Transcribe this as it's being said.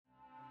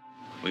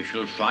We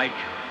shall fight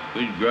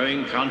with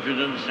growing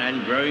confidence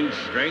and growing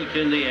strength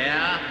in the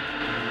air.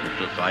 We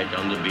shall fight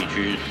on the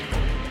beaches.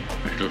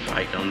 We shall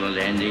fight on the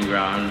landing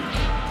grounds.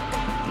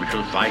 We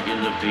shall fight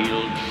in the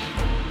fields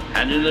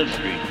and in the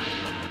streets.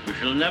 We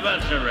shall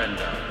never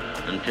surrender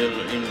until,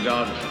 in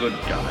God's good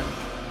time,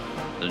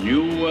 the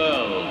new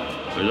world,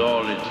 with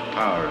all its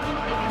power and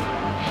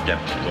might,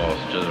 steps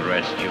forth to the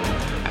rescue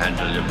and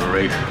the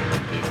liberation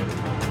of people.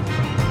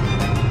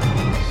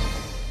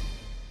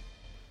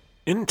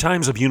 In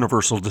times of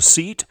universal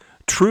deceit,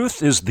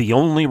 truth is the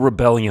only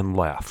rebellion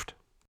left.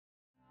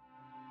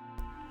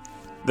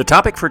 The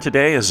topic for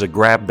today is a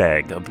grab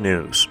bag of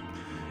news,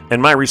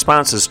 and my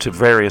responses to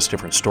various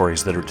different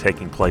stories that are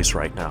taking place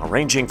right now,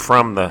 ranging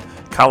from the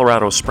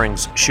Colorado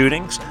Springs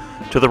shootings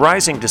to the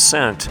rising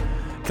dissent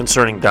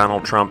concerning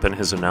Donald Trump and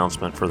his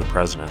announcement for the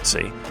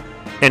presidency,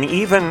 and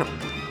even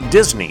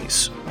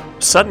Disney's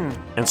sudden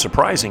and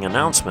surprising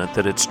announcement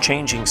that it's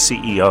changing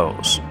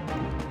CEOs.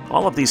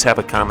 All of these have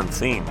a common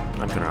theme,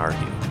 I'm going to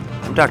argue.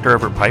 I'm Dr.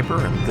 Everett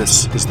Piper, and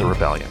this is The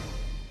Rebellion.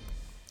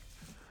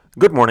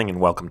 Good morning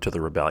and welcome to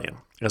The Rebellion.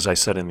 As I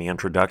said in the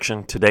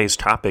introduction, today's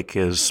topic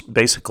is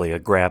basically a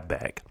grab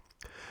bag.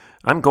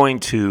 I'm going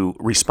to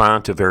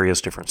respond to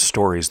various different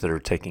stories that are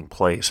taking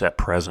place at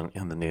present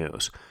in the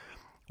news.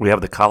 We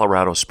have the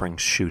Colorado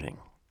Springs shooting.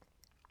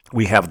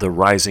 We have the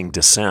rising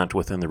dissent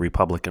within the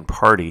Republican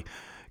Party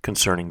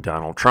concerning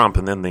Donald Trump,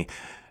 and then the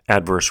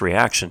adverse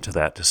reaction to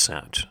that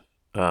dissent.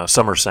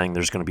 Some are saying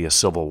there's going to be a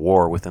civil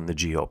war within the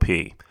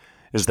GOP.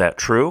 Is that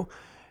true?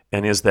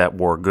 And is that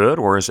war good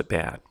or is it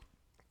bad?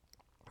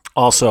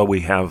 Also, we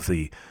have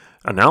the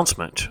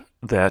announcement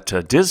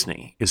that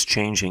Disney is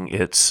changing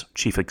its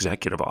chief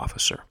executive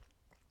officer,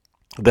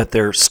 that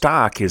their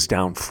stock is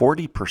down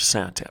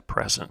 40% at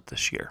present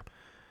this year.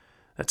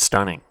 That's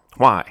stunning.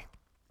 Why?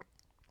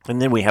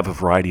 And then we have a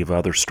variety of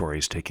other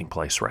stories taking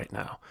place right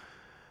now.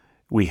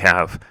 We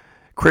have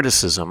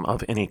criticism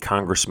of any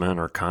congressman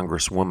or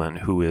congresswoman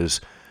who is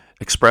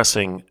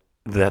expressing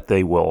that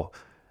they will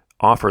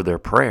offer their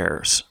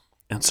prayers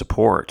and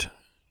support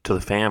to the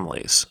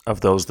families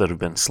of those that have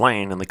been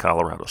slain in the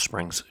Colorado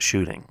Springs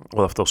shooting.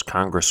 Well, if those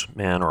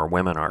congressmen or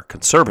women are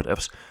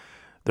conservatives,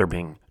 they're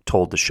being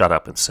told to shut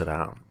up and sit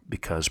down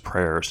because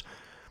prayers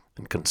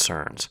and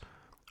concerns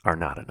are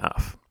not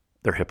enough.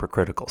 They're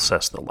hypocritical,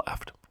 says the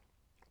left.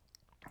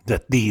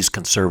 That these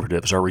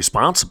conservatives are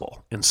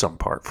responsible in some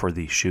part for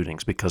these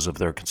shootings because of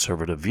their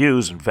conservative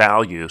views and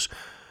values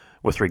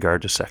with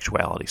regard to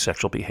sexuality,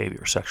 sexual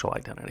behavior, sexual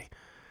identity.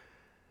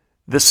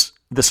 This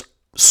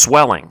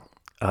swelling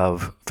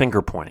of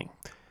finger pointing,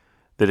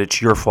 that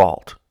it's your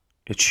fault,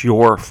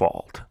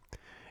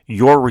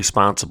 you're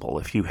responsible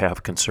if you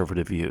have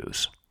conservative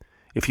views.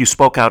 If you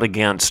spoke out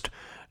against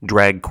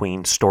drag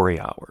queen story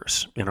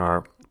hours in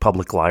our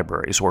public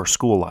libraries or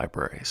school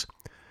libraries,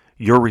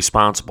 you're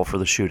responsible for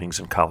the shootings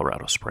in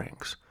Colorado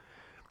Springs.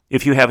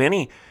 If you have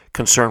any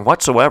concern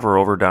whatsoever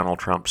over Donald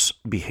Trump's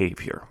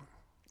behavior,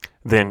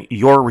 then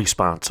you're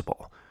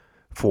responsible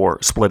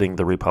for splitting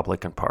the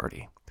Republican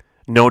Party.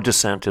 No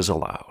dissent is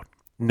allowed.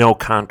 No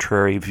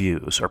contrary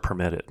views are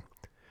permitted.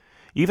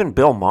 Even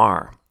Bill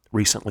Maher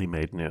recently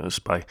made news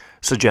by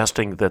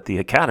suggesting that the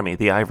Academy,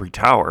 the ivory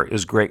tower,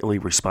 is greatly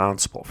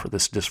responsible for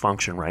this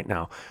dysfunction right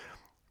now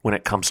when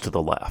it comes to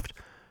the left.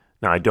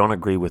 Now, I don't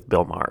agree with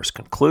Bill Maher's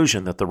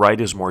conclusion that the right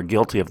is more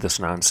guilty of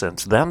this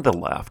nonsense than the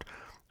left,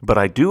 but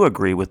I do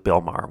agree with Bill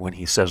Maher when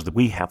he says that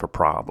we have a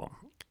problem.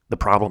 The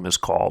problem is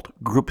called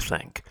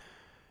groupthink.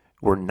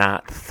 We're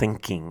not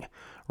thinking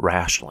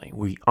rationally.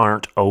 We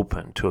aren't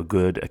open to a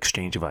good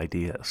exchange of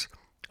ideas,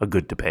 a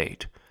good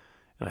debate.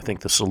 And I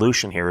think the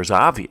solution here is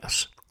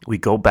obvious. We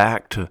go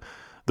back to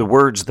the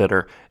words that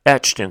are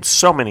etched in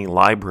so many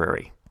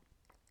library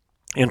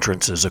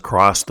entrances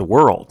across the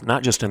world,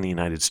 not just in the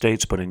United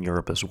States, but in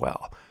Europe as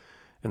well.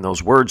 And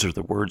those words are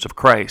the words of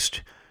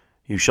Christ.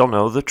 You shall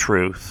know the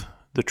truth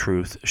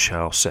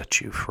shall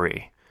set you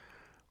free.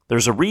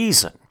 There's a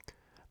reason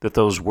that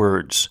those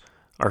words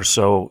are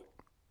so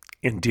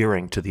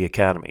endearing to the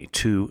academy,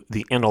 to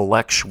the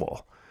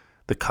intellectual,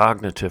 the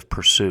cognitive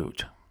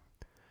pursuit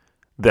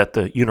that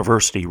the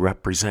university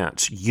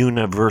represents.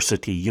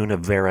 University,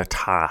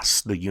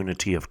 univeritas, the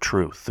unity of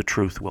truth. The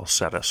truth will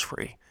set us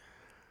free.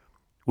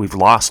 We've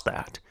lost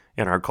that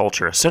in our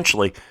culture.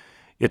 Essentially,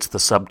 it's the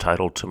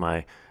subtitle to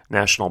my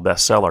national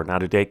bestseller,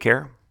 Not a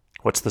Daycare.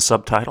 What's the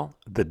subtitle?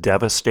 The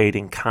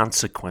Devastating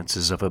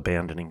Consequences of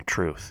Abandoning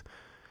Truth.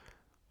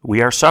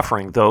 We are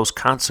suffering those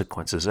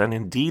consequences, and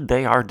indeed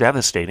they are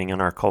devastating in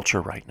our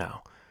culture right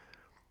now.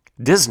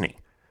 Disney,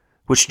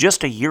 which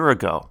just a year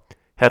ago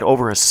had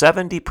over a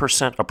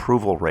 70%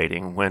 approval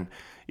rating when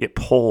it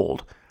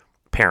polled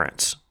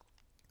parents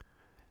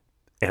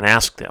and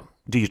asked them,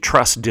 do you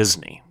trust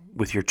Disney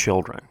with your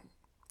children?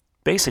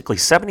 Basically,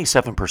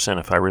 77%,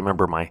 if I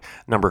remember my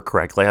number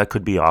correctly. I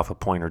could be off a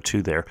point or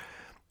two there,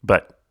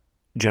 but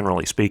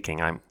generally speaking,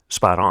 I'm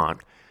spot on.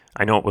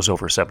 I know it was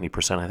over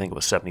 70%. I think it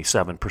was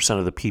 77%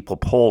 of the people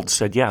polled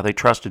said, yeah, they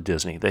trusted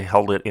Disney. They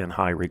held it in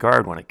high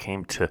regard when it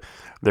came to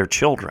their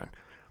children.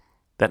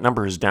 That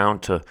number is down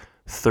to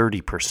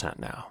 30%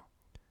 now.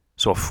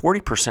 So a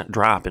 40%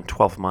 drop in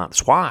 12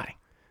 months. Why?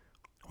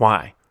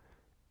 Why?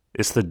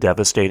 It's the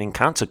devastating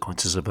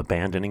consequences of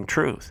abandoning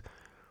truth.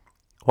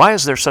 Why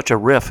is there such a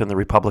rift in the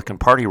Republican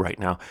Party right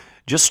now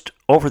just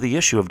over the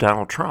issue of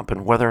Donald Trump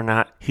and whether or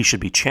not he should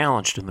be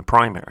challenged in the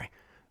primary?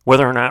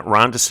 Whether or not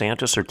Ron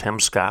DeSantis or Tim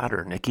Scott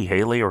or Nikki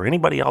Haley or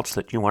anybody else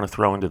that you want to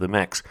throw into the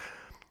mix,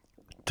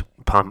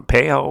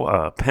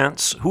 Pompeo,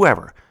 Pence,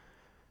 whoever.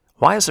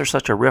 Why is there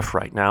such a rift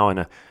right now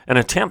and an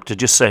attempt to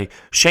just say,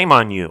 shame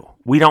on you.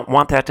 We don't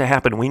want that to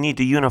happen. We need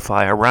to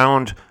unify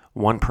around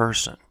one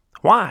person.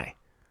 Why?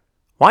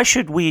 Why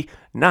should we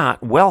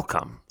not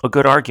welcome a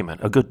good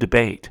argument, a good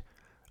debate,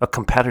 a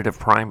competitive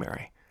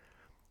primary?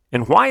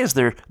 And why is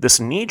there this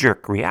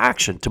knee-jerk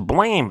reaction to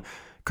blame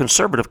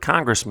conservative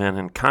congressmen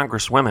and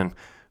congresswomen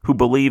who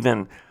believe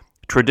in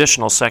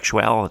traditional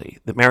sexuality,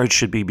 that marriage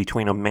should be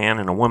between a man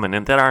and a woman,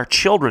 and that our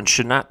children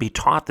should not be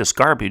taught this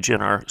garbage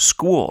in our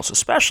schools,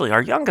 especially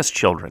our youngest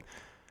children?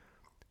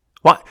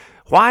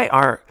 Why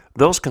are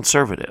those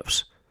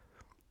conservatives,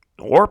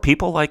 or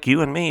people like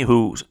you and me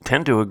who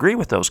tend to agree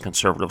with those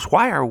conservatives,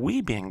 why are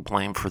we being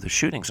blamed for the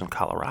shootings in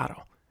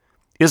Colorado?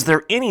 Is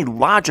there any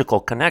logical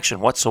connection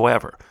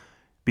whatsoever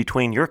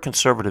between your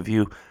conservative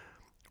view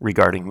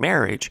regarding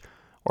marriage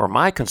or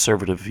my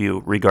conservative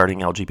view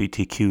regarding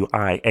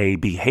LGBTQIA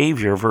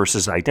behavior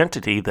versus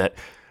identity, that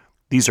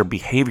these are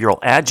behavioral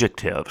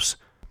adjectives,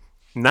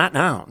 not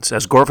nouns?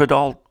 As Gore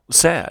Vidal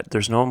said,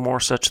 there's no more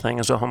such thing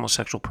as a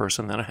homosexual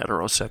person than a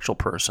heterosexual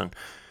person.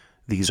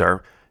 These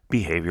are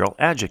behavioral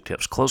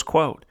adjectives, close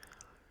quote.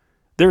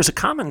 There's a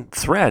common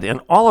thread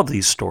in all of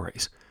these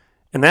stories,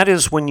 and that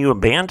is when you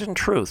abandon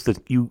truth,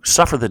 that you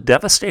suffer the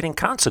devastating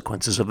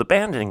consequences of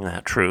abandoning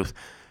that truth,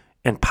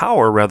 and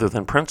power rather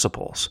than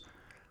principles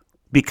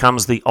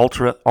becomes the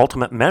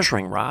ultimate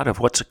measuring rod of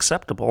what's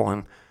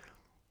acceptable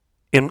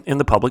in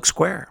the public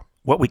square,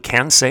 what we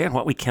can say and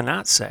what we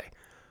cannot say,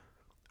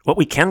 what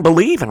we can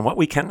believe and what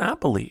we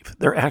cannot believe.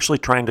 They're actually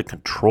trying to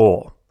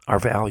control our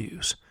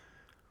values.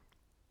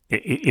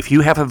 If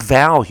you have a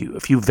value,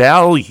 if you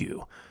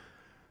value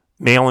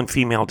male and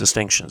female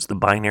distinctions, the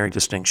binary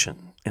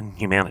distinction in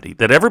humanity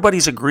that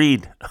everybody's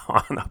agreed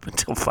on up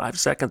until 5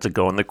 seconds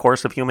ago in the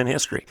course of human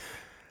history,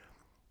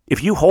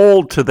 if you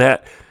hold to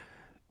that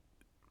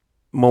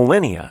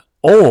millennia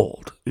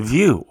old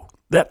view,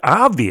 that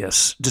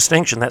obvious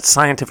distinction, that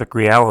scientific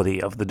reality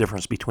of the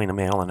difference between a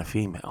male and a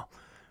female,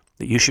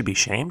 that you should be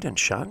shamed and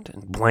shunned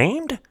and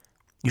blamed?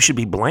 You should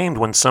be blamed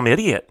when some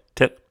idiot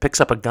picks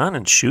up a gun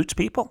and shoots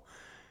people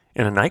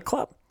in a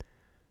nightclub?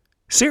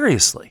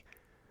 Seriously,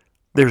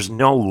 there's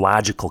no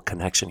logical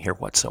connection here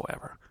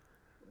whatsoever.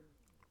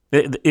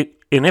 And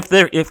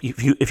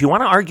if you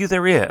want to argue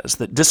there is,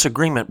 that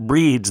disagreement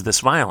breeds this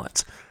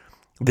violence,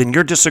 then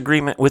your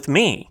disagreement with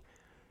me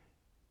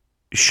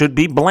should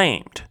be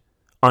blamed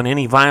on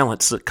any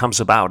violence that comes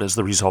about as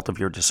the result of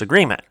your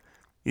disagreement.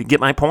 You get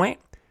my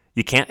point?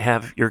 You can't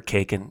have your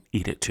cake and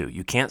eat it too.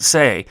 You can't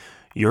say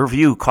your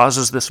view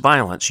causes this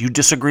violence. You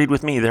disagreed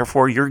with me,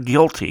 therefore you're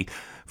guilty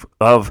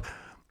of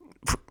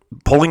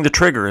pulling the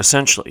trigger,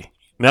 essentially,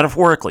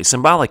 metaphorically,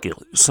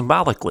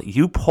 symbolically.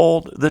 You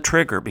pulled the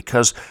trigger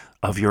because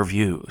of your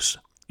views.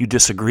 You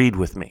disagreed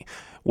with me.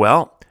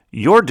 Well,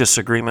 your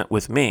disagreement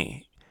with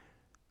me,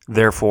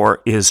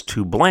 therefore, is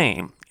to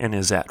blame and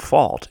is at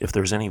fault if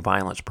there's any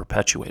violence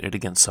perpetuated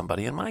against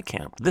somebody in my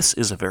camp. This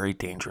is a very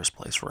dangerous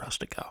place for us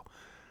to go.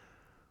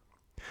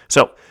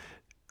 So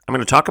I'm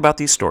going to talk about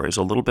these stories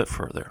a little bit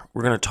further.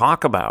 We're going to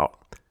talk about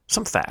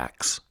some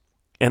facts,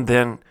 and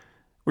then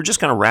we're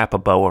just going to wrap a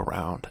bow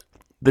around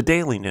the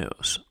daily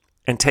news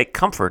and take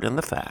comfort in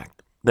the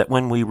fact that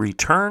when we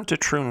return to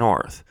true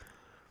north,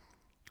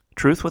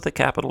 truth with a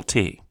capital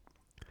T,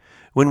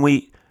 when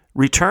we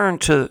return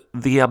to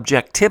the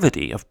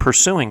objectivity of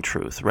pursuing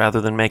truth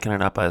rather than making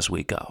it up as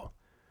we go,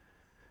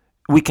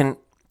 we can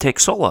take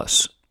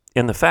solace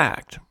in the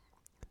fact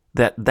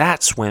that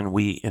that's when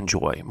we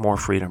enjoy more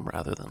freedom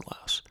rather than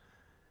less,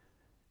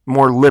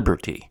 more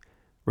liberty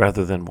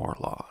rather than more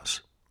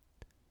laws.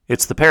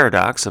 It's the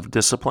paradox of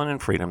discipline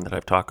and freedom that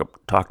I've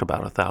talked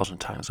about 1,000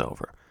 times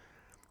over.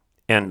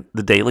 And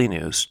the daily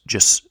news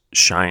just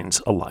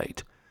shines a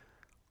light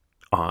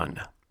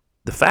on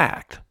the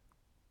fact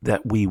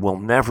that we will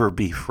never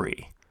be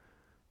free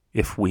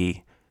if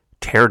we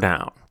tear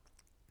down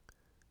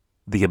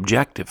the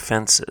objective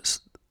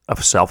fences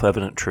of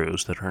self-evident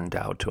truths that are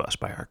endowed to us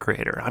by our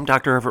Creator. I'm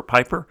Dr. Everett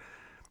Piper,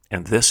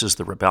 and this is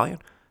The Rebellion,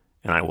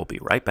 and I will be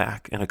right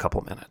back in a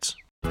couple minutes.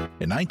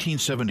 In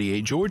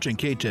 1978, George and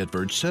Kate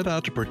Tedford set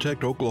out to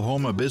protect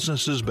Oklahoma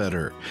businesses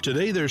better.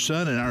 Today, their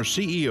son and our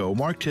CEO,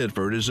 Mark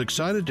Tedford, is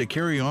excited to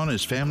carry on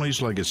his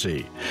family's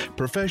legacy.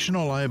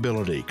 Professional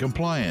liability,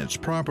 compliance,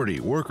 property,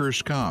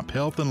 workers' comp,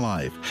 health and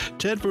life.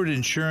 Tedford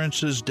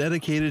Insurance's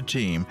dedicated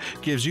team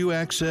gives you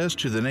access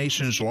to the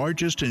nation's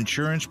largest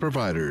insurance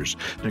providers,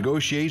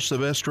 negotiates the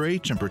best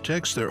rates, and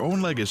protects their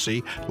own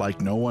legacy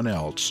like no one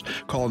else.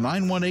 Call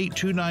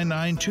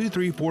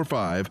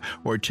 918-299-2345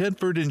 or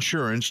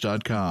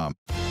tedfordinsurance.com.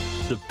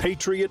 The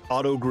Patriot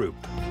Auto Group,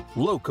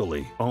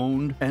 locally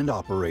owned and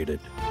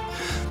operated.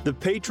 The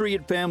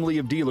Patriot family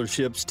of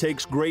dealerships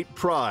takes great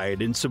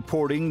pride in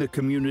supporting the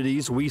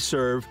communities we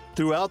serve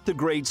throughout the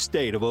great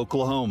state of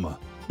Oklahoma.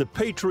 The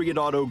Patriot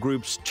Auto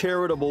Group's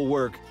charitable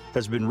work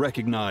has been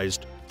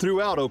recognized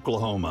throughout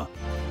Oklahoma.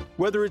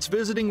 Whether it's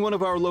visiting one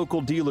of our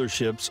local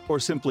dealerships or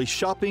simply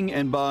shopping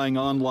and buying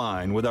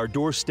online with our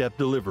doorstep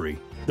delivery,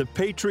 the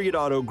Patriot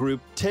Auto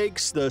Group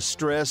takes the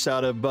stress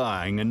out of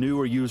buying a new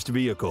or used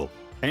vehicle.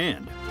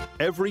 And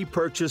every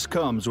purchase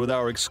comes with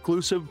our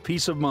exclusive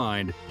peace of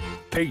mind,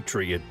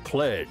 Patriot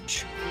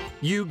Pledge.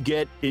 You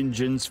get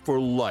engines for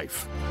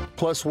life,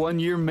 plus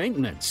 1-year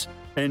maintenance,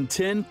 and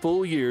 10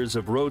 full years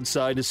of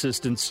roadside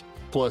assistance,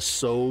 plus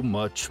so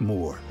much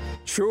more.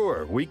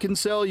 Sure, we can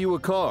sell you a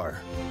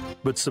car,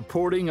 but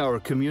supporting our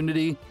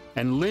community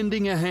and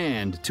lending a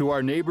hand to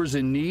our neighbors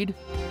in need?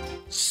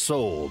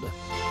 Sold.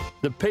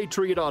 The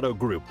Patriot Auto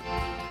Group.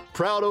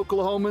 Proud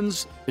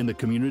Oklahomans in the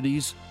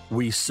communities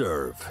we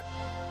serve.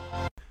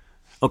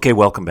 Okay,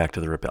 welcome back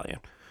to the Rebellion.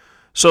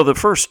 So the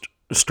first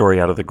story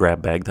out of the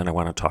grab bag that I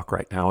want to talk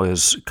right now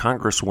is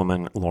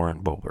Congresswoman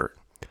Lauren Boebert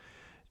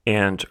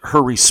and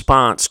her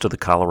response to the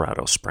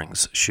Colorado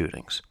Springs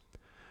shootings.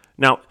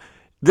 Now,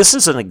 this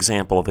is an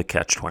example of a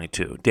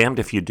catch-22, damned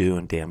if you do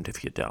and damned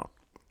if you don't.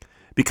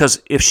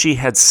 Because if she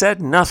had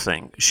said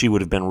nothing, she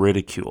would have been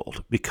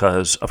ridiculed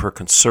because of her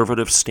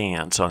conservative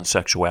stance on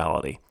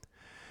sexuality.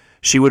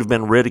 She would have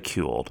been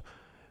ridiculed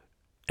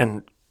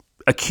and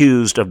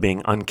accused of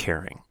being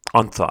uncaring,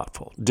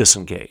 unthoughtful,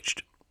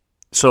 disengaged.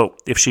 So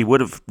if she would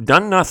have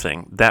done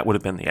nothing, that would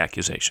have been the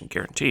accusation,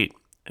 guaranteed.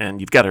 And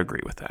you've got to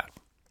agree with that.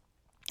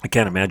 I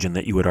can't imagine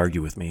that you would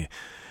argue with me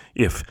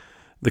if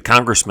the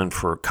congressman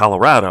for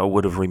Colorado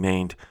would have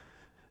remained,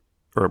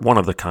 or one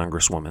of the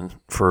congresswomen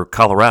for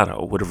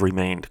Colorado would have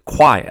remained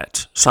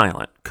quiet,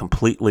 silent,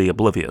 completely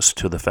oblivious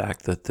to the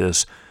fact that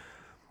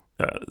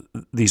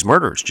these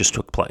murders just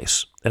took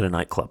place at a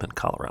nightclub in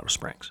Colorado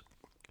Springs.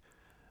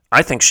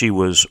 I think she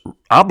was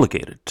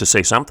obligated to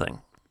say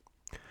something.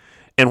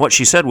 And what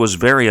she said was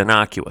very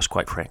innocuous,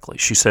 quite frankly.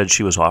 She said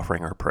she was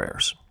offering her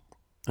prayers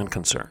and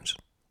concerns,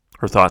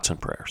 her thoughts and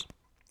prayers.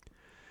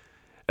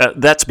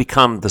 That's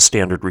become the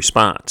standard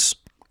response.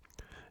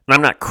 And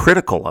I'm not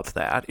critical of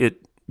that.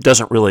 It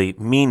doesn't really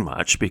mean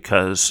much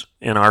because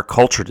in our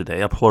culture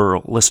today, a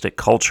pluralistic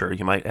culture,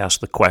 you might ask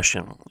the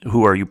question,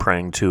 who are you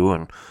praying to,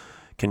 and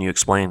can you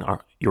explain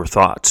your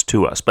thoughts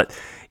to us? But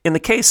in the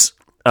case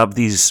of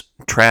these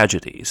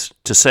tragedies,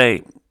 to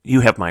say, you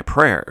have my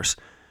prayers,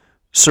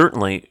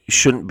 certainly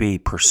shouldn't be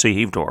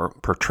perceived or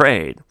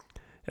portrayed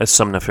as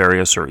some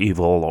nefarious or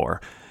evil or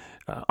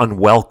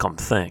unwelcome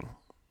thing.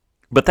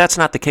 But that's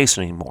not the case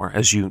anymore,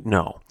 as you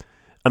know.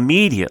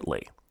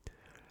 Immediately,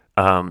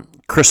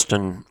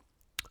 Kristen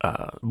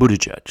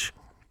Buttigieg,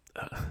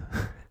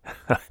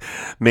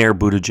 Mayor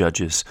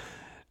Buttigieg's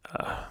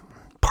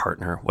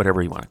partner,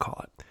 whatever you want to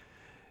call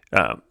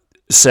it,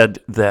 said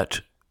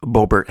that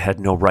Boebert had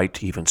no right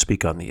to even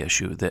speak on the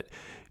issue, that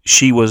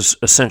she was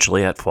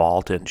essentially at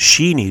fault and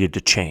she needed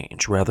to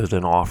change rather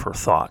than offer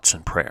thoughts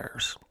and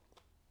prayers.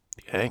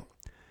 Okay?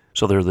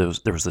 So there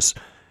was this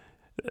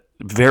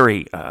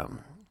very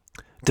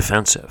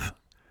defensive,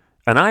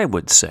 and I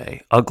would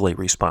say ugly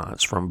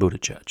response from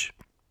Buttigieg.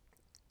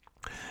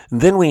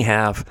 Then we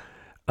have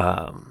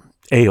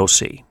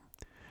AOC.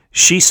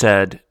 She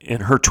said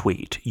in her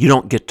tweet, you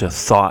don't get to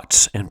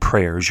thoughts and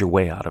prayers your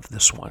way out of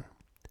this one.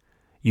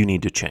 You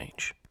need to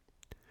change.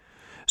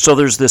 So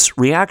there's this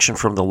reaction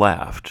from the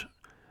left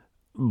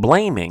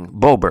blaming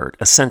Boebert,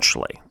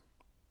 essentially.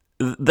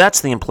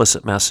 That's the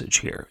implicit message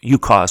here. You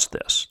caused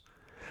this.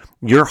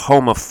 Your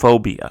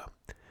homophobia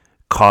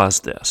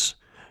caused this.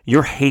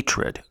 Your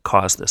hatred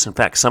caused this. In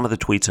fact, some of the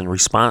tweets in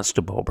response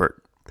to Boebert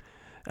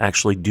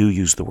actually do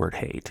use the word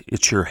hate.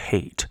 It's your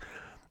hate,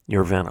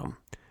 your venom.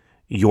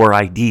 Your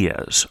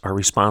ideas are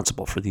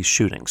responsible for these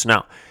shootings.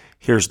 Now,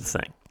 here's the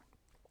thing.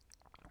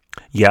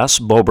 Yes,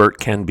 Boebert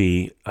can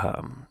be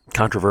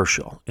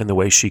controversial in the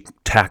way she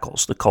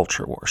tackles the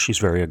culture war. She's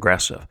very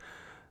aggressive.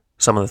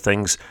 Some of the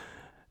things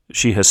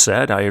she has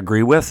said, I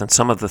agree with, and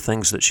some of the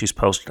things that she's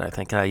posted, I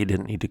think, you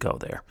didn't need to go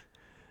there.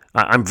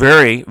 I'm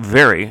very,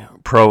 very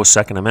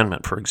pro-Second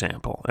Amendment, for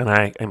example, and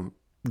I am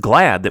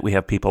glad that we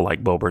have people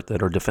like Boebert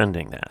that are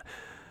defending that.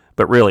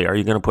 But really, are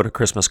you going to put a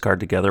Christmas card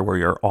together where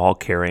you're all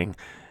carrying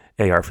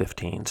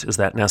AR-15s? Is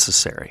that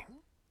necessary?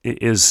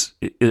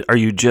 Are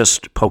you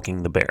just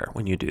poking the bear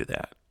when you do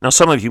that? Now,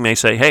 some of you may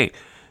say, hey,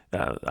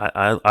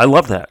 I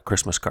love that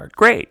Christmas card.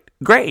 Great.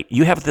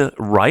 You have the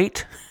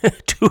right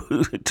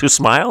to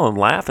smile and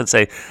laugh and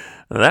say,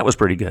 that was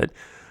pretty good.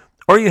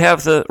 Or you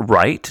have the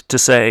right to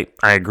say,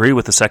 I agree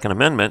with the Second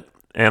Amendment,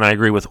 and I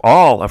agree with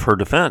all of her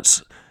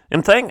defense.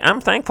 And I'm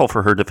thankful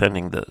for her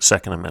defending the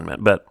Second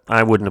Amendment, but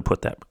I wouldn't have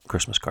put that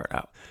Christmas card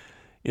out.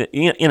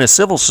 In a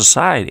civil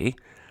society,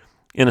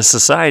 in a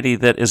society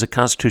that is a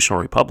constitutional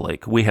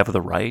republic, we have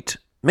the right,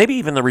 maybe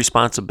even the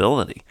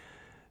responsibility,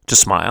 to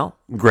smile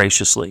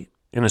graciously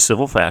in a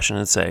civil fashion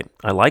and say,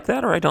 I like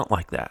that or I don't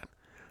like that.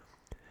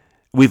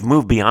 we've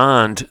moved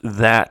beyond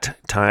that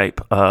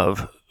type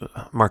of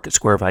market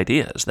square of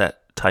ideas,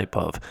 that type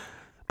of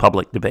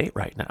public debate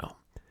right now,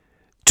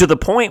 to the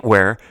point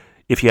where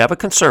if you have a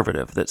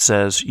conservative that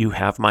says, you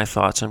have my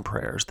thoughts and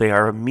prayers, they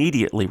are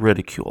immediately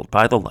ridiculed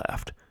by the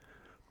left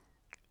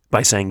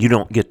by saying you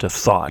don't get to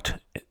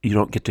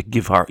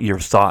give your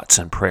thoughts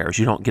and prayers.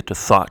 You don't get to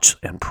thoughts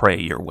and pray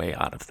your way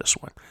out of this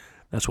one.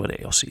 That's what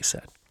AOC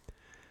said.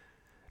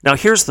 Now,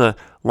 here's the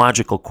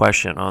logical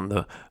question on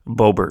the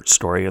Boebert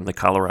story and the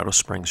Colorado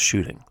Springs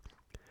shooting.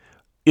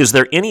 Is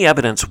there any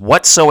evidence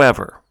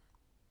whatsoever,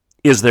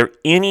 is there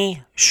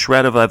any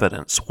shred of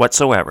evidence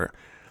whatsoever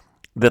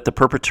that the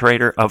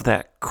perpetrator of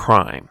that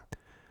crime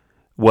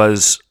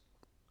was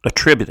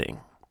attributing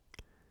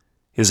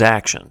his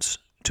actions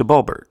to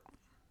Boebert?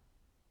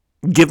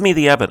 Give me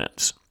the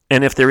evidence.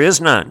 And if there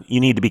is none, you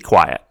need to be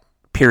quiet.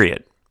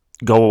 Period.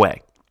 Go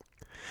away.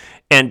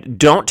 And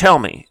don't tell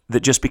me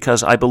that just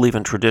because I believe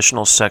in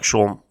traditional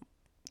sexual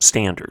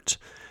standards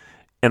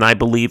and I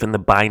believe in the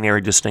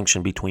binary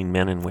distinction between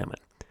men and women,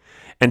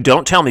 and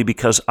don't tell me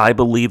because I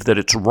believe that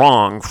it's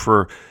wrong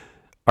for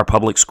our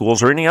public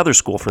schools or any other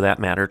school for that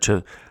matter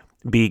to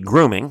be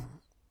grooming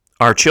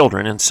our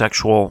children in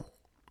sexual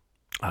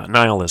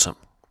nihilism.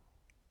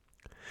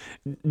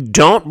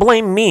 Don't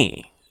blame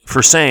me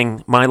for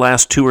saying my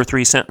last 2 or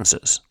 3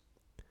 sentences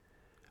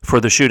for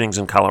the shootings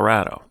in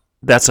Colorado.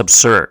 That's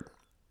absurd.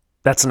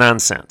 That's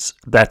nonsense.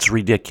 That's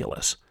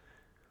ridiculous.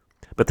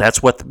 But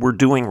that's what we're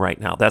doing right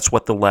now. That's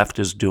what the left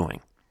is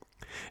doing.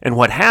 And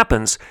what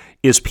happens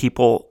is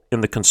people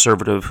in the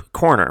conservative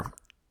corner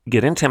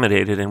get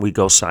intimidated and we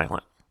go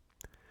silent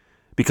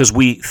because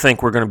we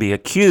think we're going to be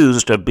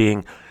accused of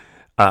being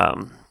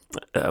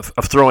of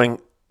throwing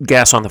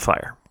gas on the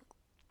fire,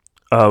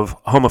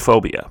 of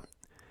homophobia,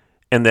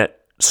 and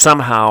that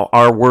somehow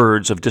our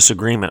words of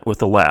disagreement with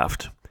the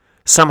left,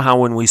 somehow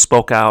when we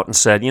spoke out and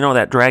said,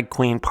 that drag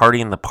queen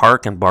party in the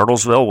park in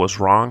Bartlesville was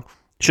wrong,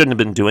 shouldn't have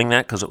been doing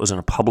that because it was in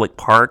a public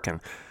park,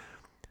 and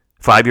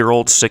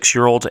 5-year-olds,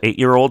 6-year-olds,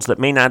 8-year-olds that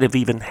may not have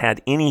even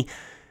had any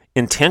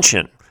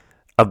intention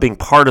of being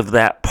part of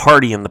that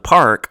party in the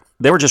park,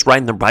 they were just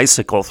riding their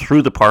bicycle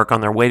through the park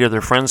on their way to their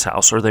friend's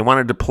house, or they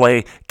wanted to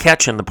play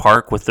catch in the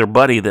park with their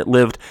buddy that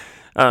lived,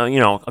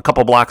 a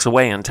couple blocks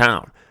away in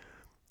town.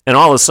 And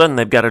all of a sudden,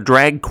 they've got a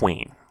drag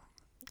queen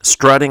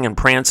strutting and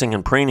prancing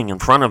and preening in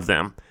front of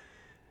them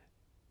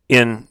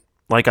in,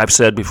 like I've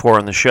said before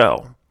on the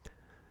show,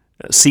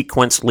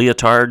 sequenced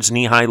leotards,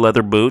 knee-high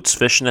leather boots,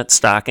 fishnet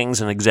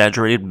stockings, and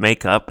exaggerated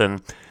makeup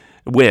and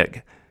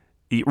wig.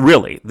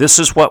 Really, this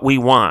is what we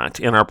want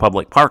in our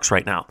public parks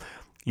right now.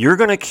 You're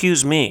going to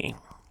accuse me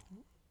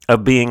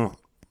of being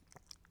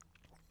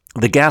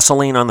the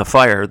gasoline on the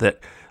fire that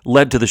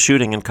led to the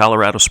shooting in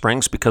Colorado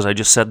Springs because I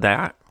just said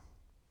that?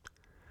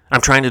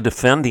 I'm trying to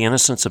defend the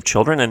innocence of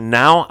children, and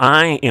now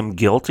I am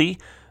guilty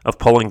of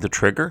pulling the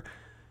trigger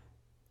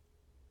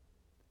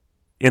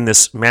in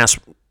this mass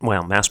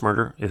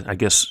murder. I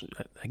guess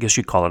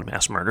you'd call it a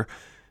mass murder.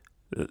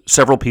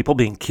 Several people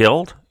being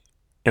killed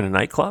in a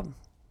nightclub.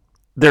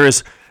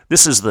 This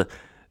is the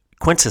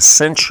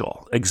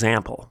quintessential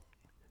example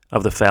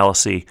of the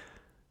fallacy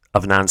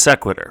of non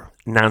sequitur,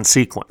 non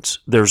sequence.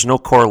 There's no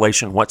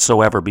correlation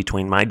whatsoever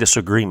between my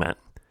disagreement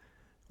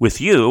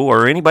with you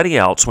or anybody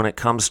else when it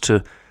comes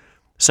to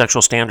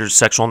sexual standards,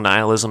 sexual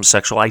nihilism,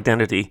 sexual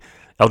identity,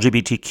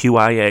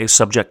 LGBTQIA,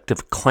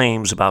 subjective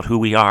claims about who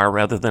we are.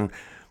 Rather than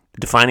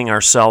defining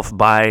ourselves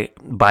by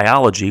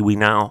biology, we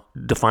now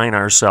define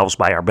ourselves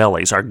by our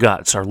bellies, our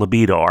guts, our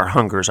libido, our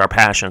hungers, our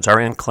passions,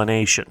 our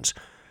inclinations.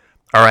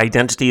 Our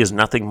identity is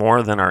nothing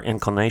more than our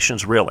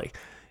inclinations, really.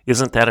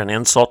 Isn't that an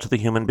insult to the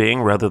human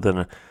being rather than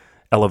an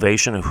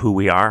elevation of who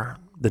we are,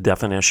 the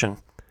definition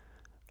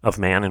of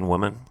man and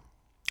woman,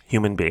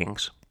 human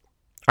beings?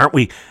 Aren't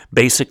we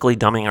basically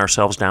dumbing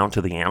ourselves down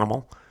to the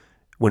animal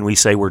when we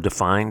say we're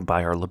defined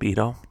by our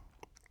libido?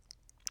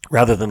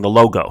 Rather than the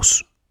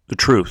logos, the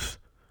truth,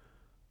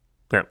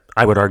 that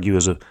I would argue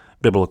is a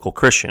biblical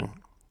Christian,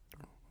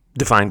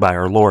 defined by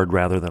our Lord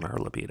rather than our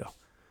libido.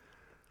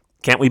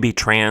 Can't we be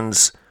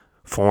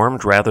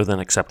transformed rather than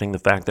accepting the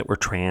fact that we're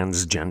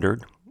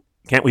transgendered?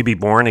 Can't we be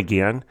born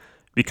again,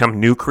 become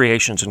new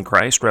creations in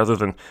Christ rather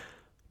than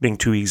being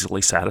too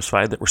easily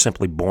satisfied that we're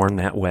simply born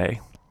that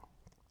way?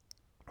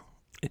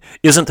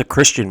 Isn't the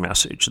Christian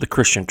message, the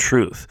Christian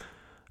truth,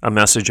 a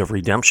message of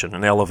redemption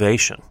and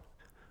elevation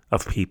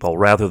of people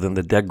rather than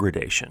the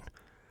degradation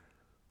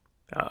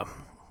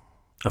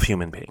of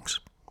human beings,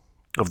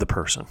 of the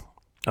person,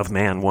 of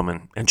man,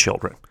 woman, and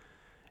children?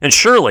 And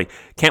surely,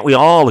 can't we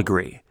all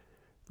agree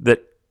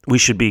that we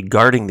should be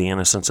guarding the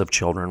innocence of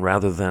children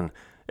rather than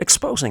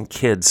exposing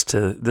kids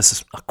to this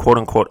is a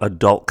quote-unquote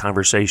adult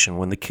conversation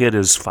when the kid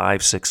is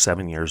 5, 6,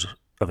 7 years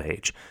of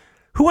age?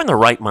 Who in their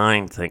right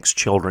mind thinks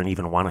children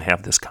even want to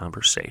have this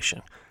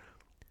conversation?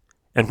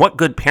 And what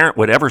good parent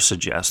would ever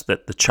suggest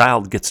that the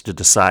child gets to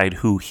decide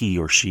who he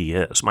or she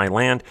is? My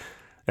land,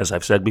 as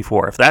I've said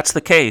before, if that's the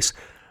case,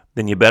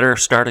 then you better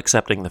start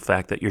accepting the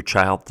fact that your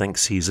child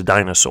thinks he's a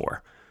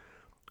dinosaur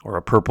or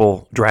a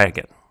purple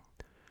dragon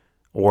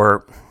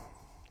or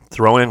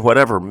Throw in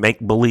whatever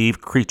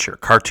make-believe creature,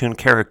 cartoon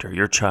character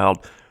your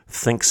child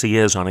thinks he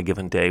is on a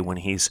given day when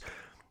he's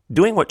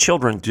doing what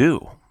children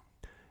do,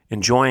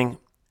 enjoying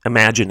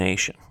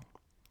imagination.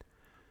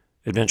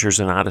 Adventures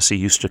in Odyssey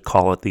used to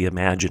call it the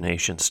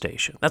imagination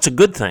station. That's a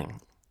good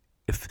thing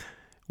if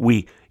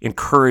we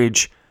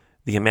encourage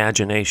the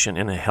imagination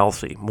in a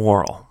healthy,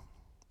 moral,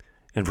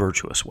 and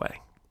virtuous way.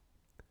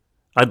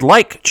 I'd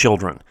like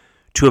children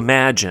to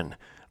imagine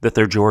that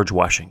they're George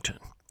Washington,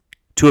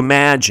 to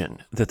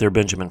imagine that they're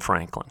Benjamin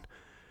Franklin,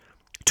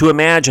 to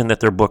imagine that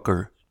they're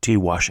Booker T.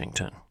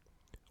 Washington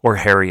or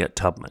Harriet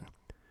Tubman,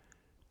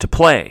 to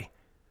play,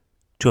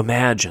 to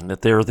imagine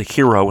that they're the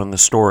hero in the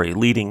story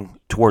leading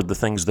toward the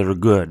things that are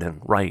good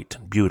and right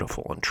and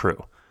beautiful and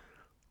true.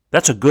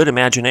 That's a good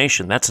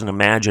imagination. That's an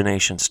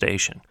imagination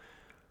station.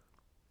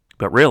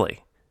 But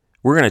really,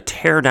 we're going to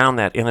tear down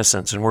that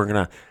innocence and we're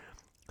going to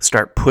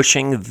start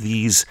pushing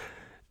these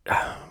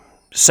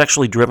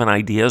sexually driven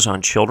ideas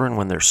on children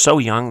when they're so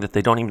young that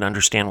they don't even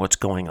understand what's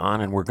going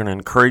on, and we're going to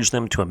encourage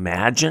them to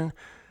imagine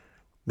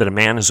that a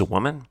man is a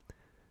woman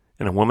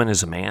and a woman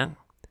is a man.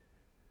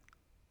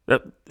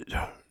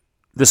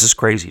 This is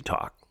crazy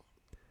talk.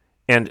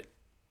 And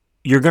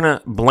you're going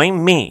to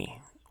blame me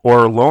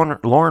or Lauren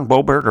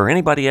Boebert or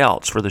anybody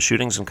else for the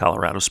shootings in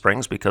Colorado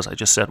Springs because I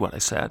just said what I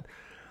said.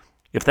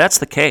 If that's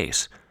the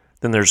case,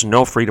 then there's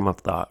no freedom of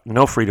thought,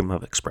 no freedom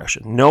of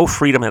expression, no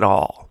freedom at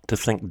all to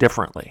think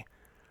differently,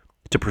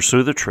 to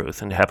pursue the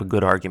truth, and to have a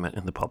good argument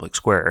in the public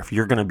square. If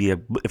you're going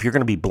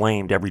to be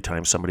blamed every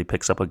time somebody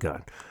picks up a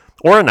gun,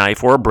 or a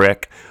knife, or a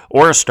brick,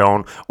 or a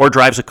stone, or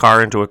drives a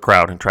car into a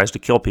crowd and tries to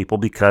kill people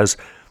because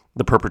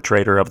the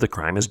perpetrator of the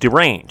crime is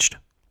deranged.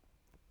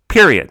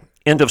 Period.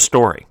 End of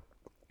story.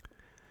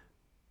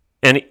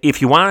 And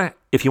if you want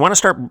to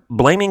start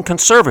blaming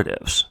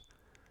conservatives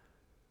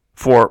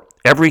for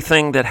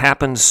everything that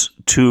happens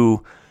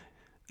to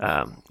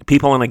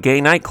people in a gay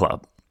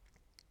nightclub,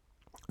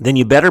 then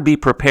you better be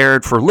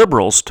prepared for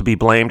liberals to be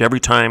blamed every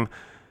time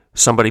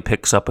somebody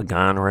picks up a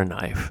gun or a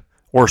knife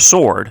or a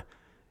sword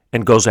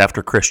and goes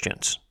after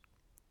Christians.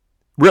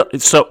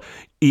 So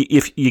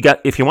if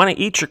you want to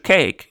eat your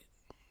cake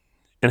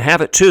and have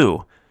it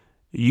too,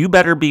 you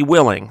better be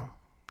willing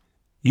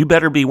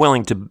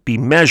to be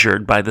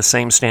measured by the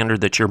same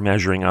standard that you're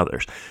measuring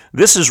others.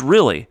 This is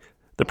really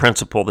the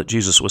principle that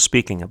Jesus was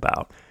speaking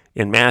about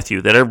in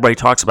Matthew that everybody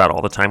talks about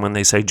all the time when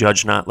they say,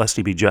 "Judge not, lest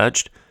ye be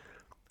judged."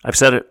 I've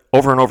said it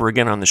over and over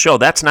again on the show.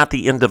 That's not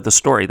the end of the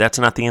story. That's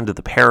not the end of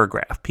the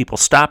paragraph. People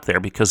stop there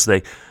because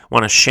they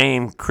want to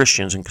shame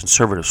Christians and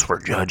conservatives for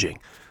judging.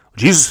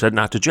 Jesus said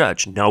not to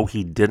judge. No,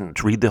 he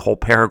didn't. Read the whole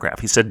paragraph.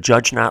 He said,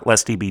 "Judge not,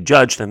 lest ye be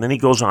judged." And then he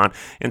goes on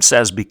and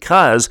says,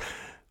 because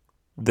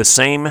the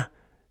same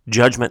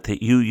judgment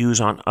that you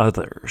use on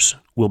others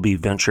will be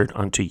ventured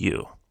unto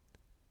you.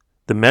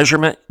 The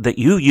measurement that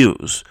you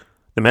use,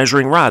 the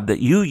measuring rod that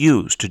you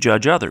use to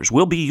judge others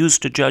will be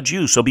used to judge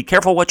you. So be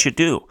careful what you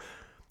do.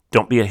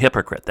 Don't be a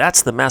hypocrite.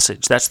 That's the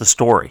message. That's the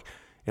story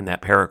in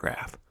that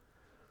paragraph.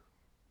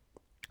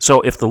 So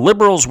if the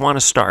liberals want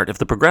to start, if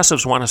the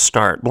progressives want to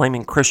start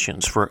blaming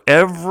Christians for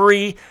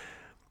every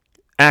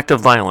act of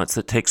violence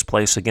that takes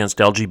place against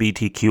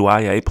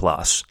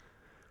LGBTQIA+,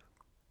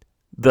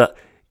 the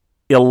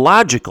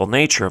illogical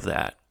nature of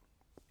that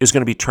is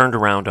going to be turned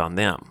around on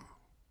them.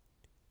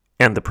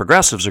 And the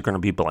progressives are going to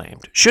be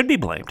blamed, should be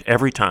blamed,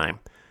 every time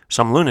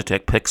some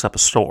lunatic picks up a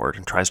sword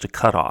and tries to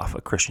cut off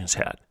a Christian's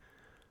head,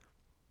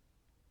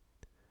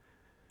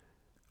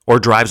 or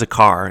drives a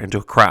car into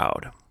a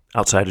crowd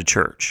outside a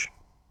church,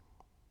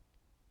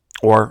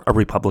 or a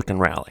Republican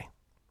rally,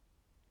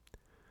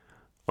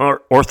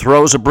 or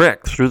throws a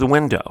brick through the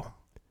window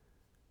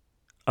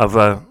of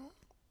a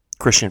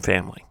Christian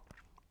family.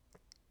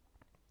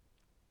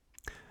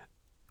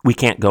 We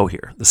can't go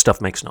here. This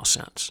stuff makes no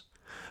sense.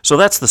 So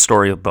that's the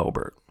story of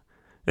Boebert.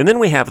 And then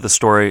we have the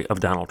story of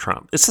Donald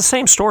Trump. It's the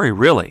same story,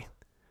 really,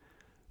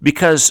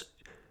 because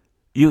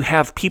you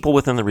have people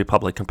within the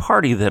Republican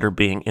Party that are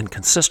being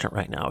inconsistent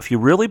right now. If you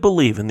really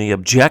believe in the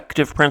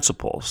objective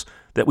principles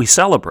that we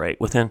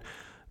celebrate within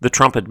the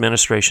Trump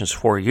administration's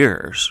 4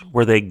 years,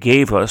 where they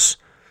gave us,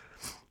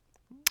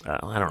 I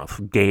don't know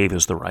if gave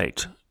is the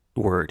right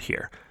word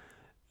here,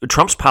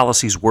 Trump's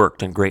policies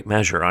worked in great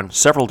measure on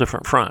several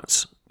different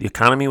fronts. The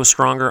economy was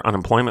stronger,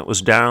 unemployment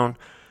was down,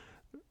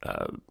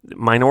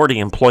 minority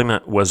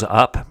employment was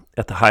up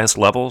at the highest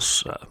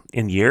levels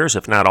in years,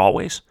 if not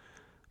always.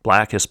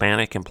 Black,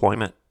 Hispanic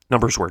employment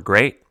numbers were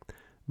great,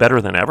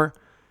 better than ever.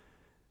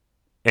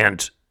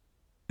 And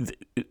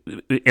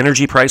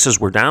energy prices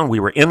were down. We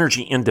were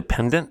energy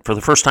independent for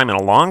the first time in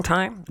a long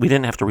time. We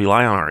didn't have to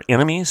rely on our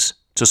enemies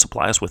to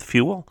supply us with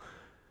fuel.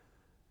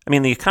 I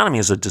mean, the economy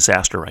is a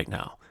disaster right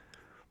now.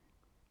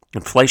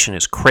 Inflation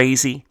is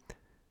crazy.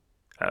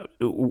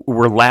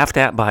 We're laughed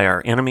at by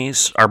our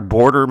enemies. Our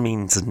border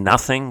means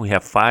nothing. We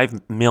have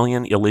 5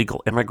 million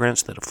illegal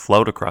immigrants that have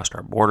flowed across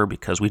our border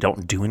because we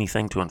don't do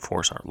anything to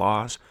enforce our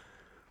laws.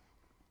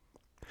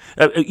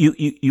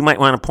 You might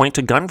want to point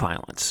to gun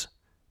violence.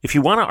 If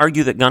you want to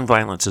argue that gun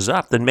violence is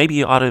up, then maybe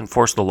you ought to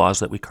enforce the laws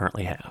that we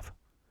currently have.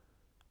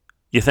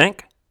 You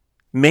think?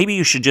 Maybe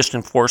you should just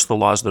enforce the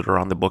laws that are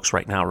on the books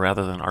right now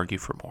rather than argue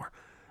for more.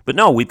 But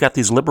no, we've got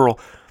these liberal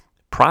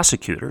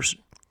prosecutors,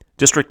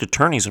 district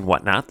attorneys and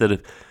whatnot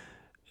that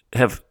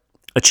have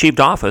achieved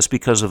office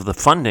because of the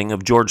funding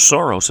of George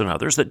Soros and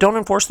others that don't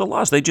enforce the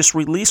laws. They just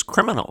release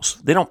criminals.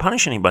 They don't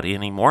punish anybody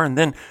anymore. And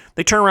then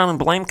they turn around and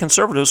blame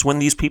conservatives when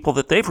these people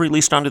that they've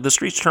released onto the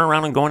streets turn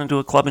around and go into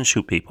a club and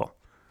shoot people.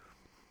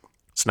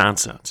 It's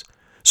nonsense.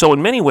 So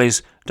in many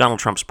ways, Donald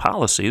Trump's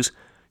policies,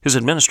 his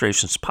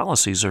administration's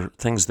policies, are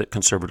things that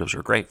conservatives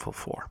are grateful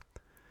for.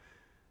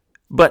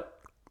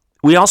 But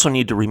we also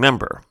need to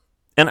remember,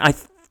 and I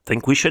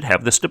think we should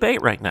have this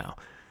debate right now,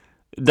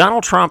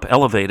 Donald Trump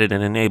elevated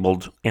and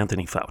enabled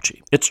Anthony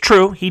Fauci. It's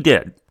true, he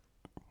did.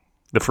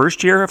 The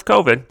first year of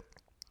COVID,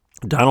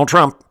 Donald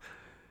Trump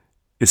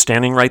is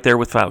standing right there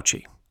with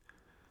Fauci.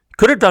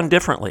 Could have done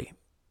differently.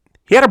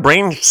 He had a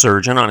brain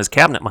surgeon on his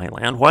cabinet, my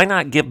land. Why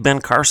not give Ben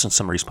Carson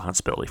some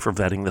responsibility for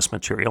vetting this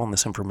material and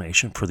this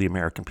information for the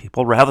American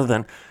people rather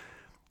than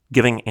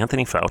giving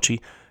Anthony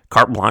Fauci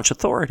carte blanche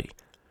authority?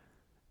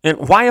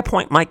 And why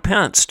appoint Mike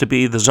Pence to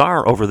be the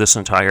czar over this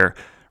entire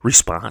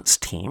response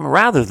team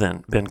rather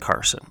than Ben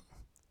Carson?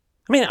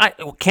 I mean,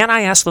 can't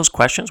I ask those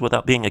questions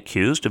without being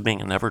accused of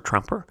being a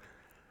never-Trumper?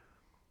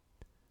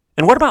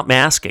 And what about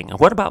masking? And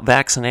what about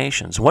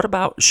vaccinations? What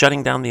about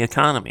shutting down the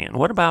economy? And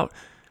what about,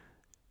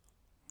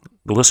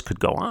 the list could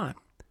go on.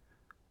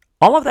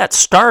 All of that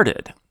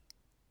started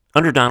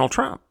under Donald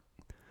Trump.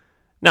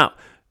 Now,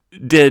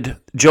 did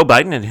Joe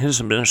Biden and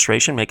his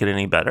administration make it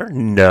any better?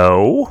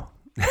 No.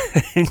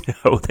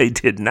 No, they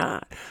did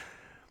not.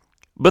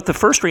 But the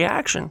first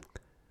reaction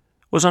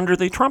was under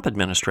the Trump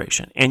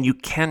administration, and you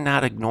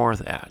cannot ignore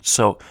that.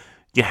 So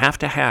you have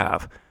to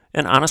have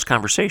an honest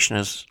conversation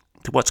as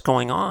to what's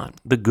going on,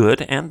 the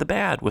good and the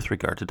bad with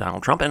regard to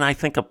Donald Trump. And I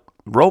think a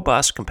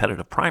robust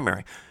competitive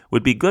primary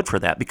would be good for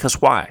that,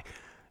 because why?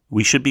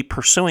 We should be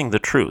pursuing the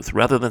truth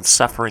rather than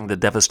suffering the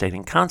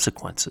devastating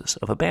consequences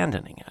of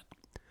abandoning it.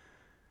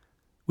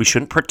 We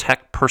shouldn't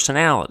protect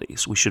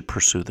personalities. We should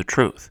pursue the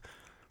truth.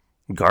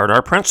 Guard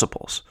our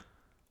principles,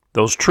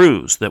 those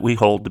truths that we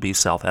hold to be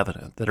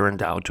self-evident, that are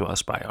endowed to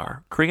us by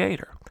our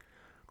Creator.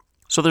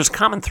 So there's a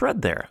common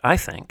thread there, I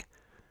think,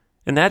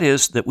 and that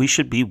is that we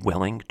should be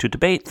willing to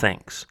debate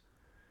things.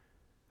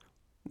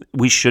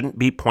 We shouldn't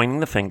be pointing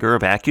the finger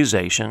of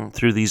accusation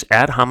through these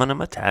ad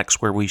hominem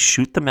attacks where we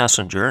shoot the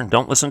messenger and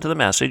don't listen to the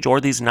message,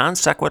 or these non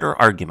sequitur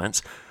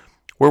arguments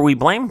where we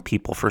blame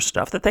people for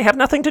stuff that they have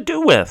nothing to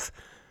do with.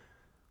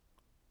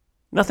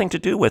 Nothing to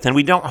do with. And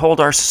we don't hold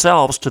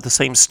ourselves to the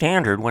same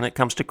standard when it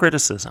comes to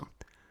criticism.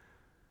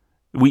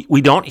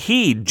 We don't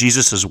heed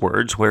Jesus'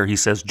 words where he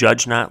says,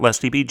 "Judge not,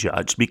 lest ye be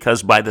judged,"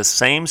 because by the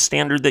same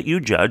standard that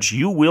you judge,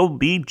 you will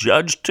be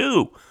judged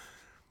too.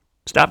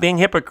 Stop being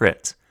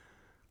hypocrites.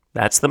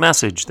 That's the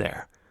message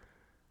there.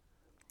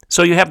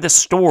 So you have this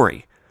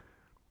story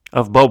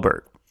of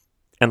Boebert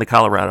and the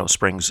Colorado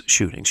Springs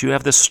shootings. You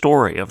have this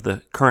story of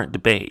the current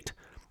debate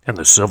and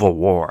the Civil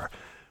War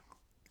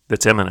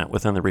that's imminent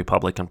within the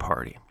Republican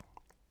Party.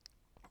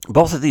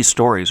 Both of these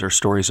stories are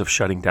stories of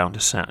shutting down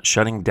dissent,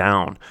 shutting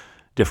down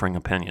differing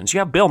opinions. You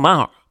have Bill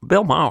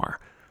Maher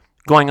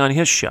going on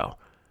his show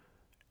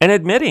and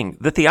admitting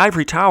that the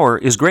ivory tower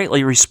is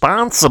greatly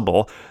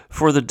responsible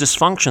for the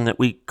dysfunction that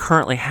we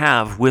currently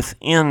have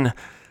within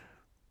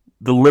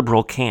the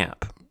liberal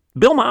camp.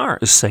 Bill Maher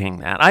is saying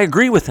that. I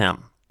agree with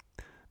him.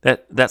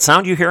 That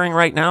sound you're hearing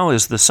right now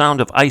is the sound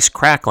of ice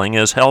crackling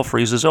as hell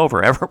freezes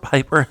over. Everett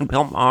Piper and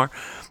Bill Maher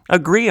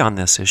agree on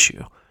this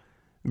issue.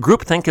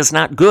 Groupthink is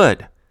not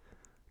good.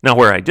 Now,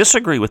 where I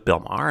disagree with Bill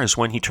Maher is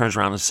when he turns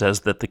around and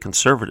says that the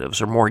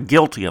conservatives are more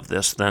guilty of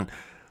this than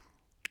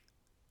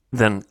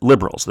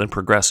liberals, than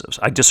progressives.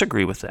 I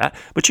disagree with that.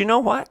 But you know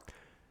what?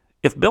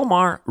 If Bill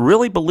Maher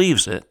really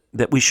believes it,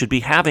 that we should be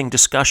having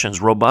discussions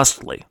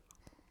robustly,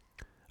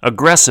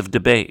 aggressive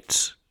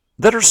debates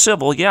that are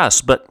civil,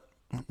 yes, but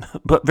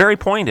very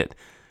pointed,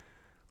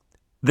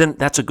 then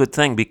that's a good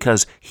thing,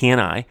 because he and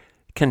I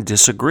can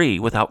disagree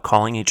without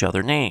calling each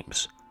other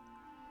names.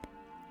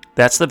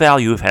 That's the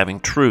value of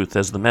having truth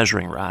as the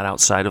measuring rod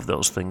outside of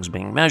those things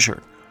being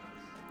measured.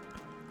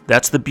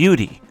 That's the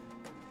beauty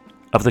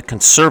of the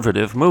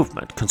conservative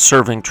movement,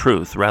 conserving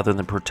truth rather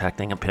than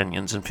protecting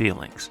opinions and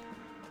feelings.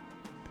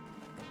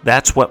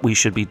 That's what we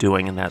should be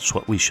doing, and that's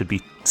what we should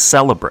be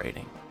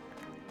celebrating,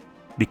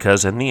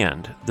 because in the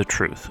end, the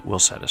truth will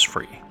set us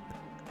free.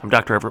 I'm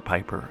Dr. Everett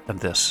Piper, and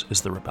this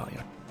is The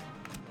Rebellion.